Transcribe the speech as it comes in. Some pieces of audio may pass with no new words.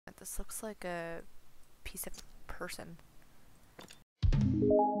This looks like a piece of person.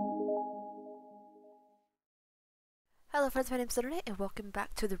 Hello friends, my name's Lunernight and welcome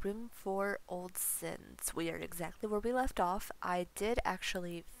back to the room for old sins. We are exactly where we left off. I did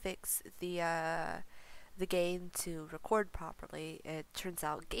actually fix the game to record properly. It turns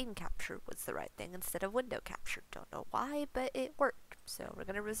out game capture was the right thing instead of window capture. Don't know why, but it worked. So we're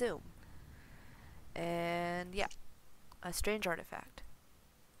gonna resume. And yeah, a strange artifact.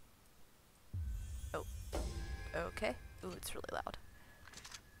 Oh, okay. Ooh, it's really loud.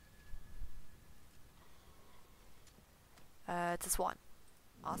 It's a swan.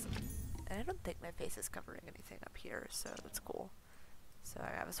 Awesome. And I don't think my face is covering anything up here, so that's cool. So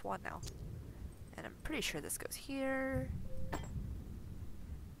I have a swan now. And I'm pretty sure this goes here.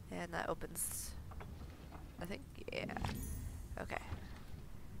 And that opens, I think, yeah. Okay.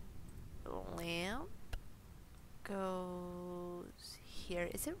 Lamp goes here.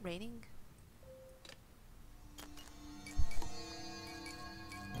 Is it raining?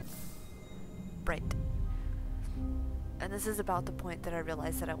 Bright. And this is about the point that I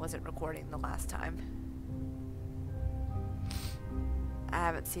realized that I wasn't recording the last time. I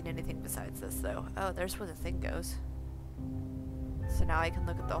haven't seen anything besides this though. Oh, there's where the thing goes. So now I can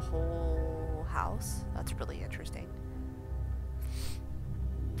look at the whole house. That's really interesting.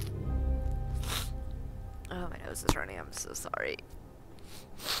 Oh, my nose is running. I'm so sorry.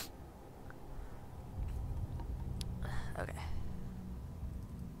 Okay.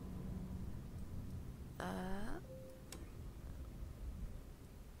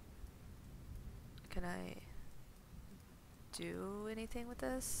 Can I do anything with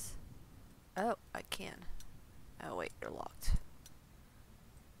this? Oh, I can. Oh wait, you're locked.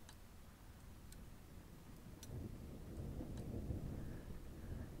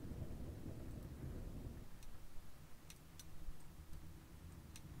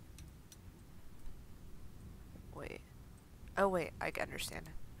 Wait. Oh wait, I understand.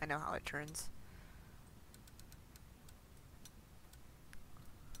 I know how it turns.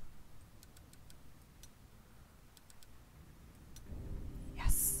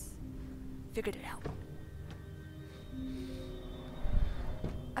 Yes. Figured it out.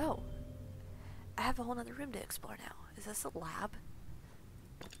 Oh. I have a whole nother room to explore now. Is this a lab?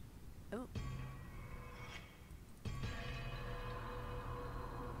 Oh.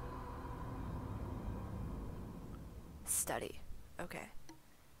 Study. Okay.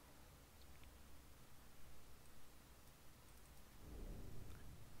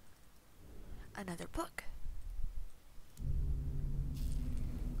 Another book.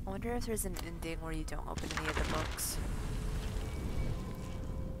 I wonder if there's an ending where you don't open any of the books.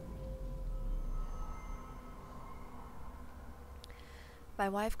 My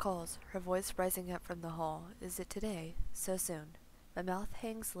wife calls, her voice rising up from the hall. Is it today? So soon. My mouth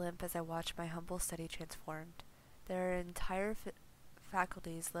hangs limp as I watch my humble study transformed. There are entire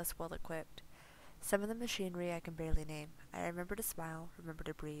faculties less well equipped. Some of the machinery I can barely name. I remember to smile, remember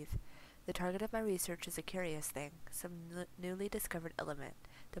to breathe. The target of my research is a curious thing, some newly discovered element,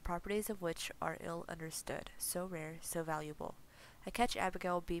 the properties of which are ill understood, so rare, so valuable. I catch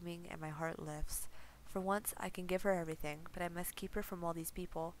Abigail beaming and my heart lifts. For once I can give her everything, but I must keep her from all these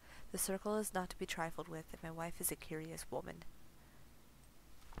people. The circle is not to be trifled with, and my wife is a curious woman.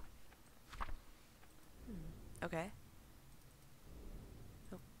 Okay.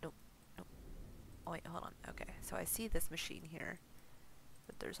 Nope, nope, nope. Oh wait, hold on. Okay, so I see this machine here.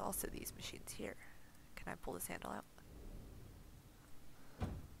 But there's also these machines here. Can I pull this handle out?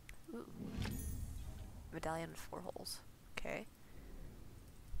 Ooh. Medallion with 4 holes. Okay.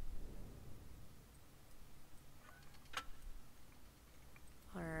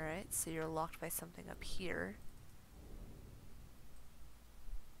 Alright, so you're locked by something up here.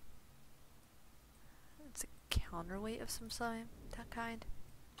 It's a counterweight of some kind.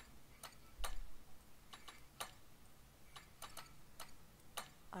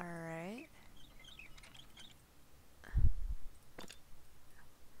 Alright.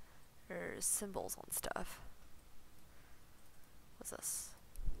 There's symbols on stuff. What's this?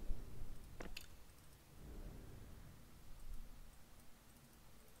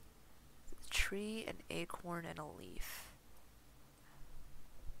 A tree, an acorn, and a leaf.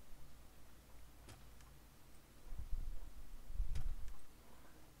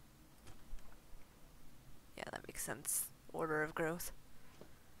 Yeah, that makes sense. Order of growth.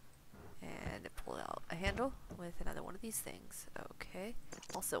 And pull out a handle with another one of these things. Okay.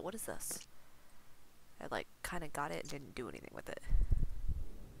 Also, what is this? I like kind of got it and didn't do anything with it.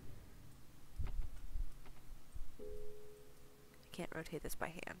 I can't rotate this by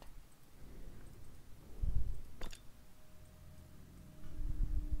hand.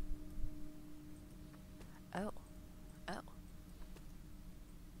 Oh. Oh.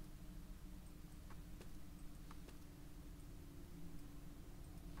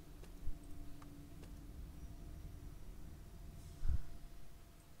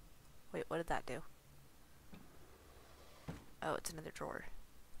 Wait, what did that do? Oh, it's another drawer.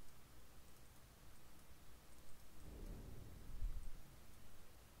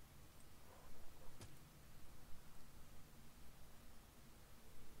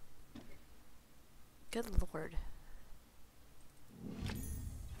 Good lord.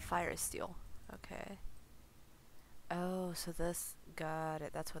 Fire steel. Okay. Oh, so this... Got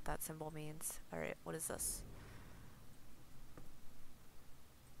it. That's what that symbol means. Alright, what is this?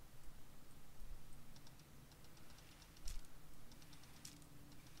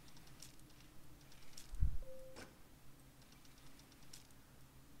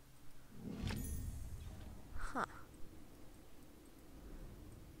 Huh.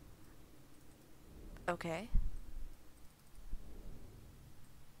 Okay.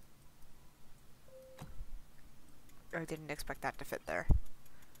 I didn't expect that to fit there.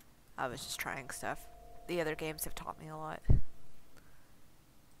 I was just trying stuff. The other games have taught me a lot.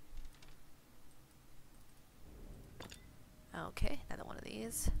 Okay, another one of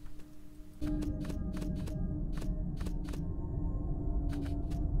these.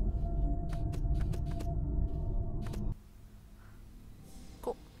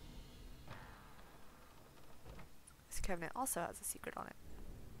 Cool. This cabinet also has a secret on it.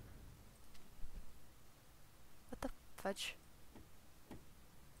 What the fudge?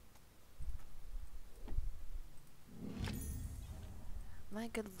 My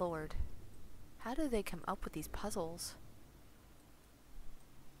good lord. How do they come up with these puzzles?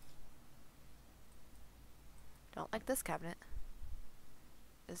 Don't like this cabinet.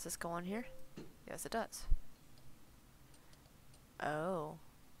 Does this go on here? Yes, it does. Oh.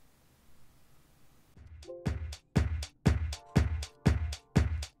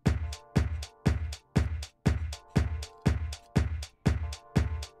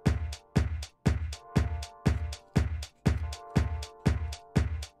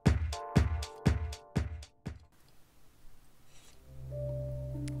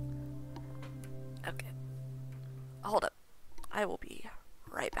 Okay. Hold up. I will be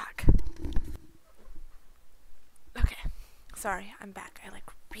right back. Okay. Sorry, I'm back. I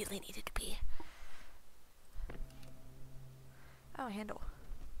really needed to be. Oh, handle.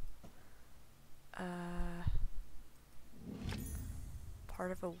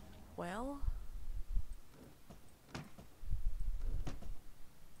 Part of a well?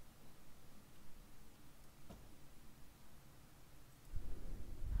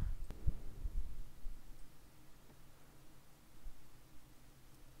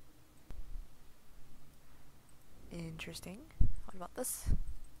 Interesting. What about this?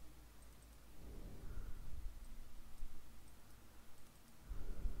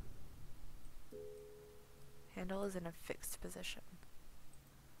 Handle is in a fixed position.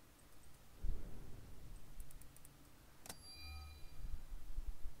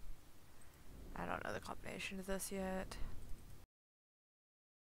 I don't know the combination of this yet.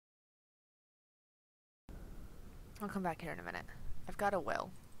 I'll come back here in a minute. I've got a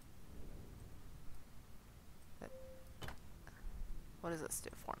well. What does this do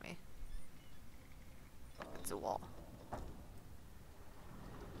for me? It's a wall.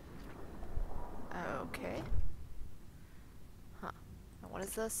 Okay. Huh. And what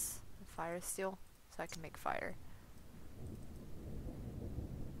is this? Fire steel? So I can make fire.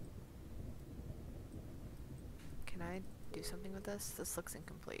 Can I do something with this? This looks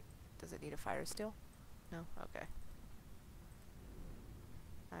incomplete. Does it need a fire steel? No? Okay.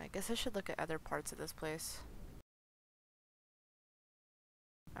 I guess I should look at other parts of this place.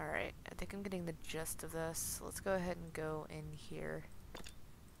 Alright, I think I'm getting the gist of this. Let's go ahead and go in here.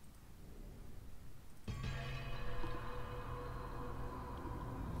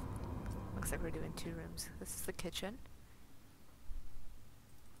 Looks like we're doing 2 rooms. This is the kitchen.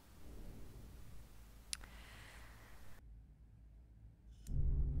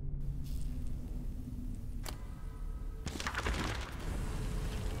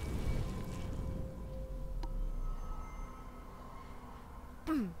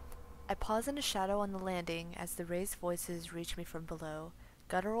 I pause in a shadow on the landing as the raised voices reach me from below.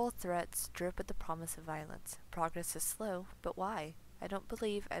 Guttural threats drip with the promise of violence. Progress is slow, but why? I don't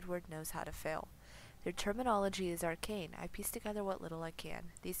believe Edward knows how to fail. Their terminology is arcane. I piece together what little I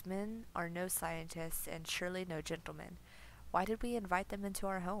can. These men are no scientists and surely no gentlemen. Why did we invite them into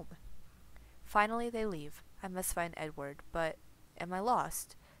our home? Finally, they leave. I must find Edward, but am I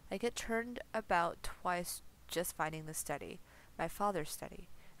lost? I get turned about twice just finding the study. My father's study.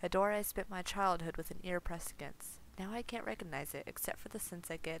 A door I spent my childhood with an ear pressed against. Now I can't recognize it, except for the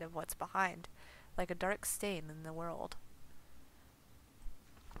sense I get of what's behind, like a dark stain in the world.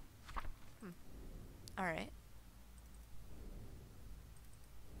 Alright.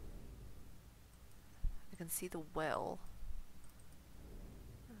 I can see the well.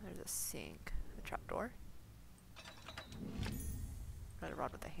 There's a sink. A trapdoor. Got a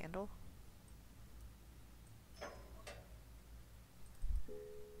rod with a handle.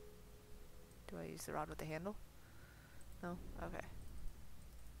 Do I use the rod with the handle? No? Okay.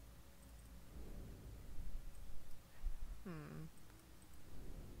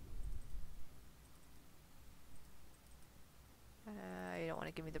 You don't want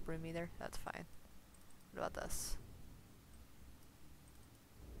to give me the broom either? That's fine. What about this?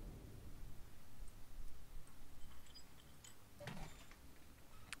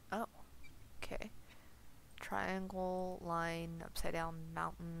 Oh. Okay. Triangle, line, upside down,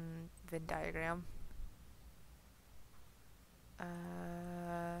 mountain, Venn diagram.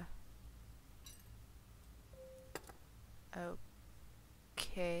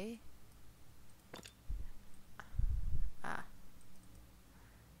 Okay.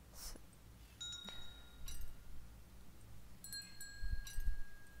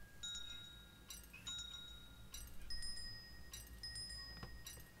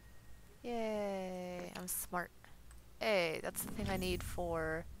 Yay, I'm smart. Hey, that's the thing I need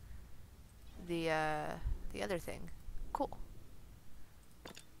for the other thing. Cool.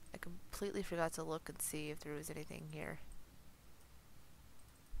 I completely forgot to look and see if there was anything here.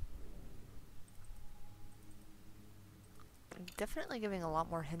 I'm definitely giving a lot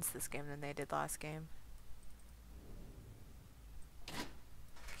more hints this game than they did last game.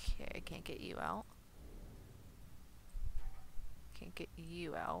 Okay, I can't get you out. Can't get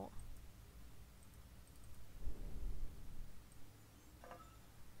you out.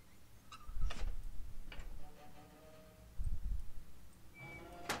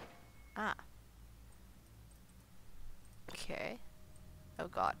 Ah. Okay. Oh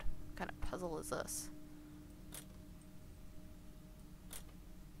god. What kind of puzzle is this?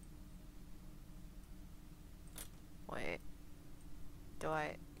 Wait.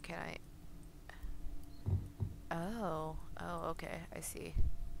 Can I? Oh. Oh, okay. I see.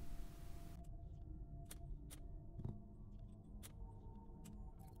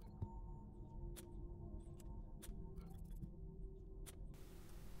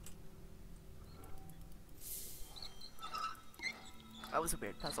 That was a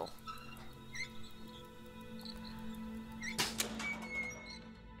weird puzzle.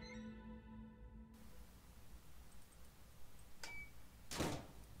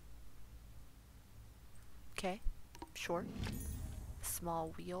 Okay, sure.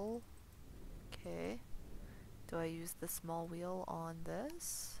 Small wheel. Okay. Do I use the small wheel on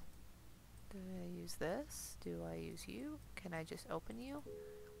this? Do I use this? Do I use you? Can I just open you?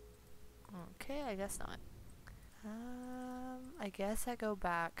 Okay, I guess not. I guess I go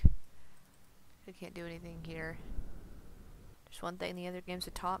back. I can't do anything here. Just one thing the other games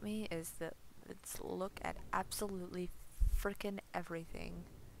have taught me is that let's look at absolutely frickin' everything.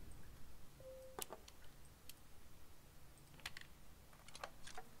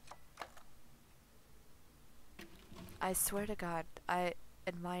 I swear to God, I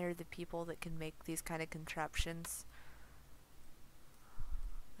admire the people that can make these kind of contraptions.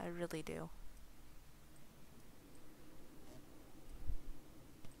 I really do.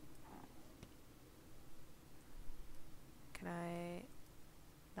 Can I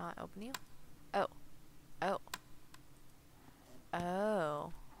not open you? Oh. Oh.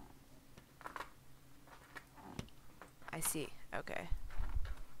 Oh. I see. Okay.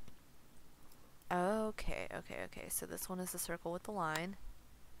 Okay. So this one is a circle with the line.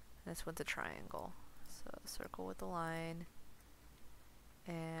 And this one's a triangle. So circle with the line.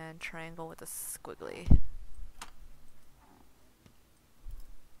 And triangle with a squiggly.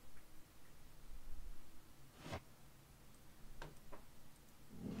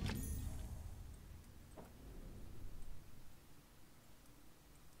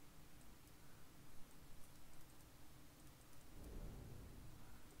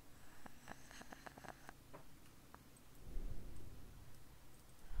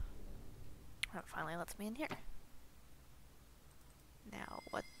 That finally lets me in here. Now,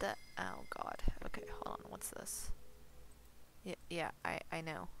 what the? Oh god. Okay, hold on. What's this? Yeah, I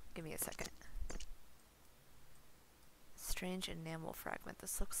know. Give me a second. Strange enamel fragment.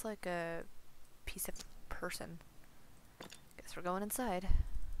 This looks like a piece of person. Guess we're going inside.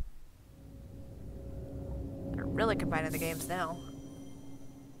 They're really combining the games now.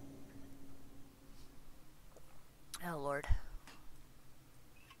 Oh lord.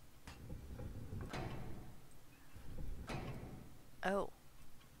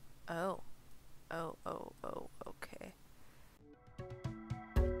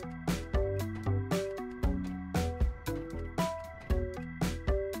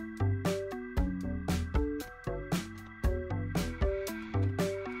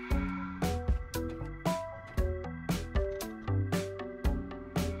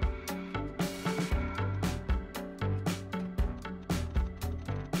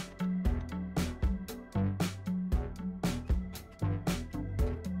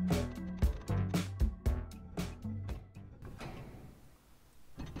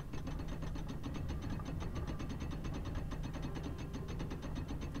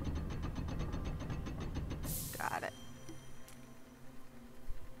 Got it.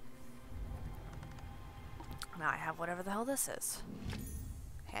 Now I have whatever the hell this is.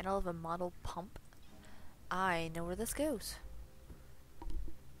 Handle of a model pump. I know where this goes.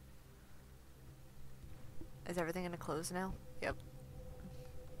 Is everything gonna close now? Yep.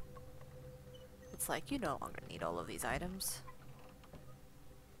 It's like, you no longer need all of these items.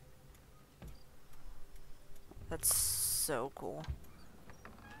 That's so cool.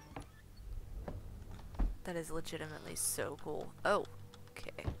 That is legitimately so cool. Oh,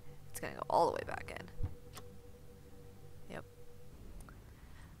 okay. It's gonna go all the way back in. Yep.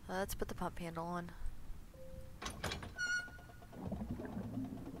 Let's put the pump handle on.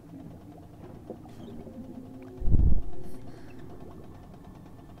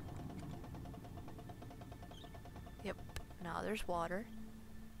 Yep. Now there's water.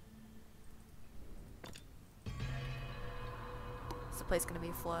 Is the place gonna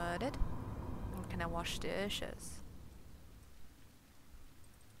be flooded? Or can I wash dishes?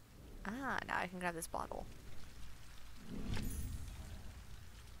 Ah, now I can grab this bottle.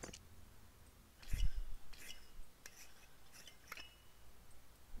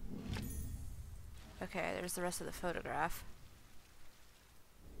 Okay, there's the rest of the photograph.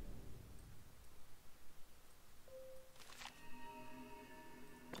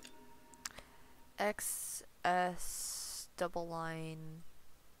 XS double line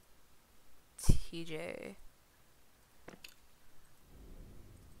TJ.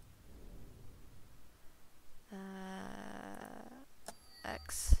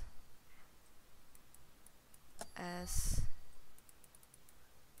 X S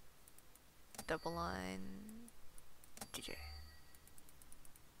double line TJ.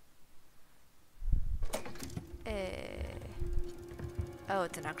 Oh,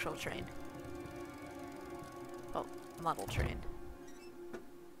 it's an actual train. Oh, model train.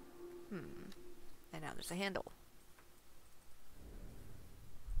 And now there's a handle.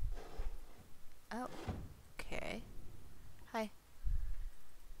 Oh, okay. Hi.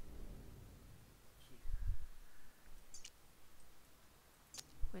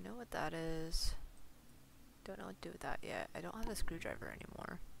 We know what that is. Don't know what to do with that yet. I don't have a screwdriver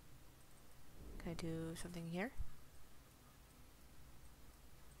anymore. Can I do something here?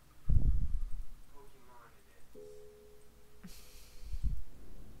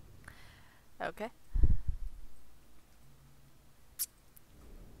 Okay.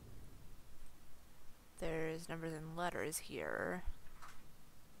 There's numbers and letters here.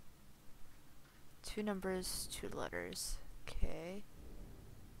 2 numbers, 2 letters. Okay.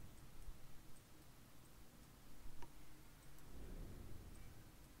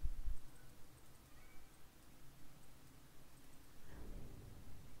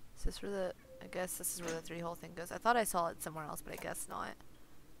 Is this where the... I guess this is where the 3-hole thing goes. I thought I saw it somewhere else, but I guess not.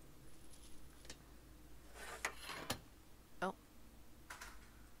 Oh.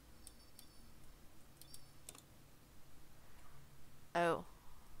 Oh.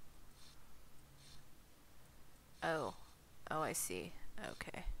 Oh. Oh, I see.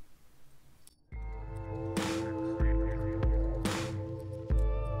 Okay.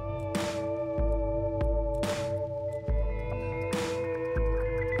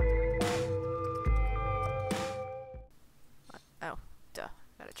 Oh, duh.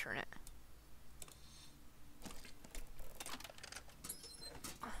 Gotta turn it.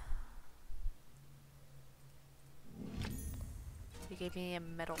 You gave me a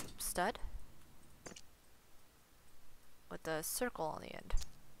metal stud with a circle on the end.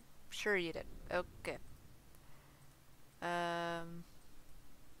 Sure you did. Okay. Does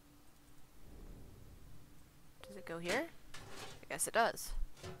it go here? I guess it does.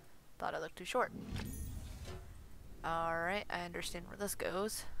 Thought it looked too short. Alright, I understand where this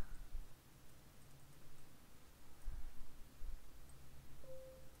goes.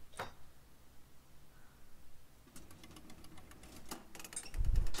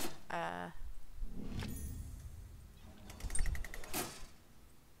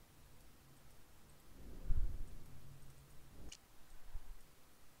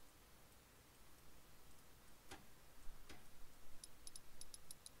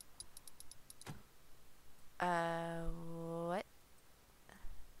 What?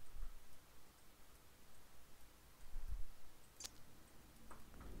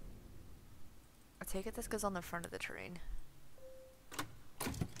 I take it this goes on the front of the train.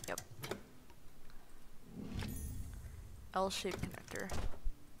 Yep. L-shaped connector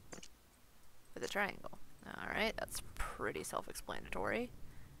with a triangle. Alright, that's pretty self-explanatory.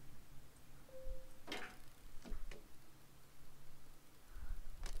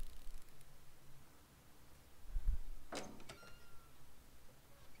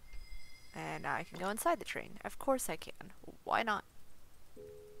 And now I can go inside the train. Of course I can. Why not?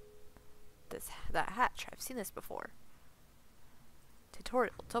 That hatch. I've seen this before.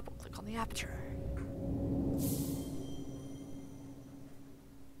 Tutorial. Double click on the aperture.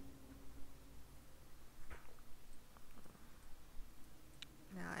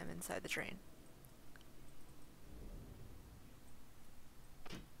 Now I'm inside the train.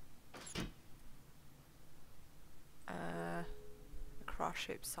 A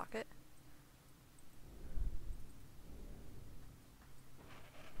cross-shaped socket.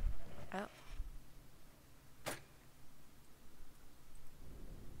 Oh.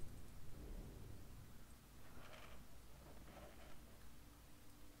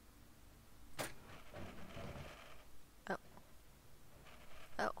 Oh.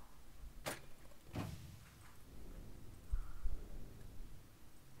 Oh.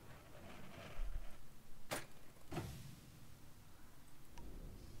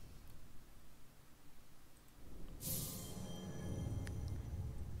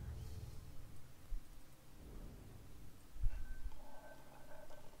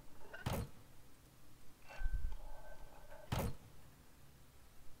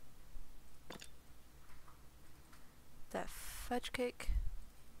 That fudge cake.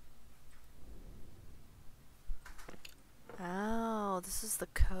 Oh, this is the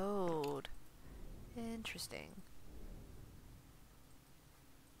code. Interesting.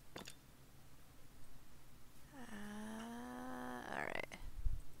 Alright.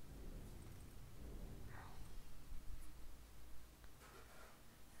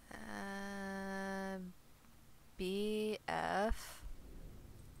 BF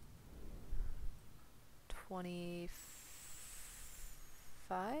 25?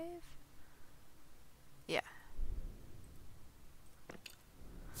 Yeah.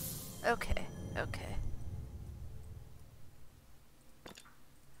 Okay, okay.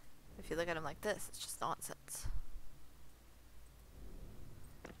 If you look at him like this, it's just nonsense.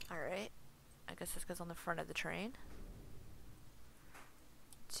 Alright. I guess this goes on the front of the train.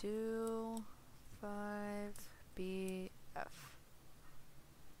 25BF.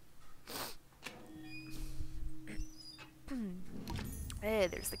 Hey,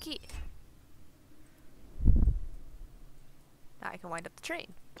 there's the key. Now I can wind up the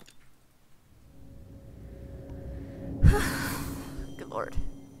train. Good lord.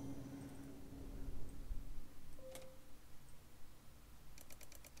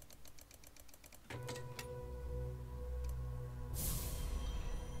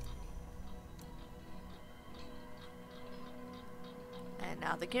 And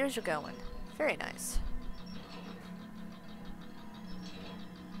now the gears are going. Very nice.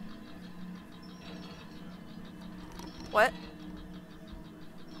 What?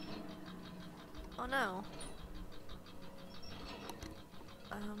 Oh no.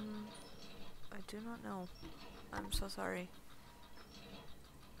 I do not know. I'm so sorry.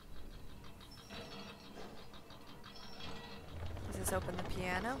 Does this open the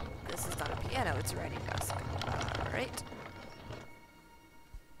piano? This is not a piano, it's a writing desk. Alright.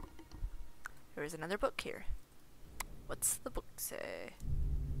 There is another book here. What's the book say?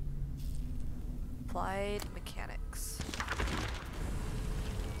 Applied Mechanics.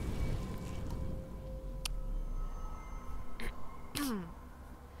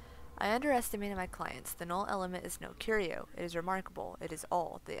 I underestimated my clients. The null element is no curio. It is remarkable. It is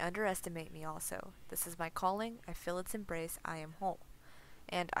all. They underestimate me also. This is my calling. I feel its embrace. I am whole.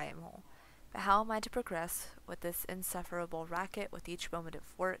 And I am whole. But how am I to progress with this insufferable racket? With each moment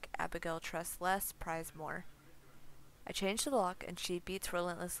of work, Abigail trusts less, pries more. I change the lock, and she beats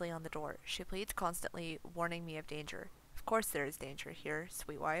relentlessly on the door. She pleads constantly, warning me of danger. Of course there is danger here,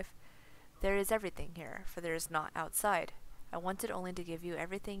 sweet wife. There is everything here, for there is naught outside. I wanted only to give you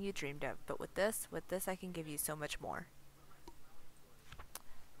everything you dreamed of, but with this I can give you so much more.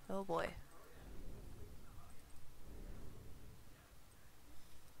 Oh boy.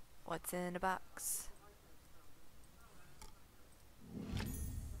 What's in a box?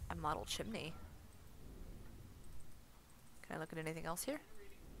 A model chimney. Can I look at anything else here?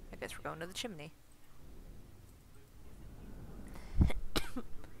 I guess we're going to the chimney.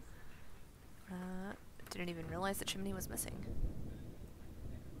 Didn't even realize the chimney was missing.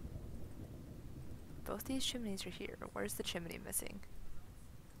 Both these chimneys are here. Where's the chimney missing?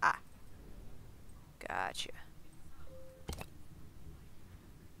 Ah. Gotcha.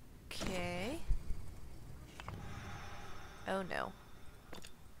 Okay. Oh no.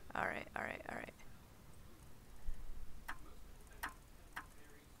 Alright, alright, alright.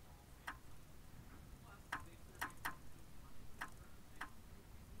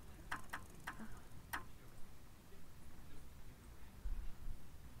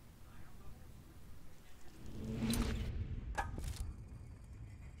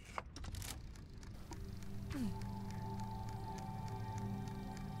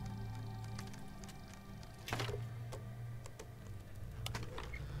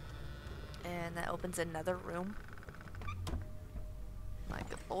 And that opens another room. My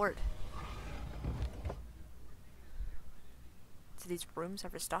good lord. Do these rooms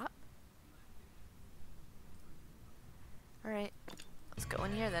ever stop? Alright, let's go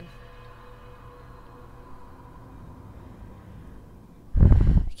in here then.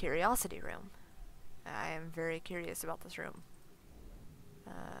 Curiosity room. I am very curious about this room.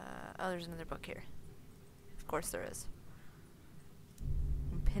 Oh, there's another book here. Of course there is.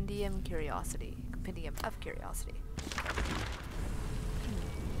 Compendium of Curiosity.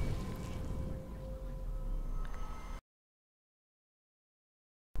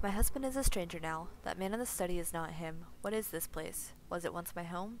 My husband is a stranger now. That man in the study is not him. What is this place? Was it once my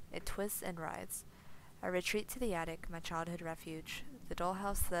home? It twists and writhes. I retreat to the attic, my childhood refuge. The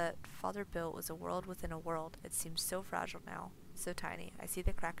dollhouse that father built was a world within a world. It seems so fragile now, so tiny. I see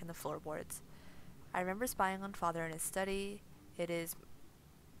the crack in the floorboards. I remember spying on father in his study. It is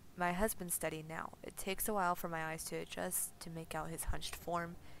my husband's study now. It takes a while for my eyes to adjust, to make out his hunched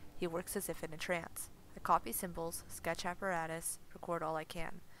form. He works as if in a trance. I copy symbols, sketch apparatus, record all I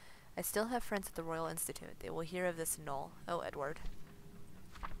can. I still have friends at the Royal Institute. They will hear of this in Null. Oh, Edward.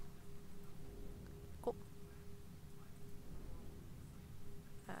 Cool.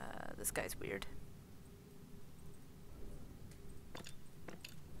 This guy's weird.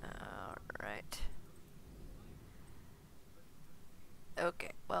 Alright.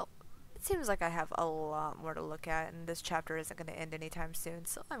 Okay, well, it seems like I have a lot more to look at, and this chapter isn't going to end anytime soon,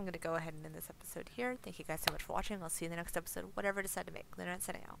 so I'm going to go ahead and end this episode here. Thank you guys so much for watching. I'll see you in the next episode, whatever I decide to make. Lunernight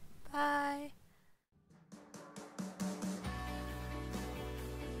signing out. Bye!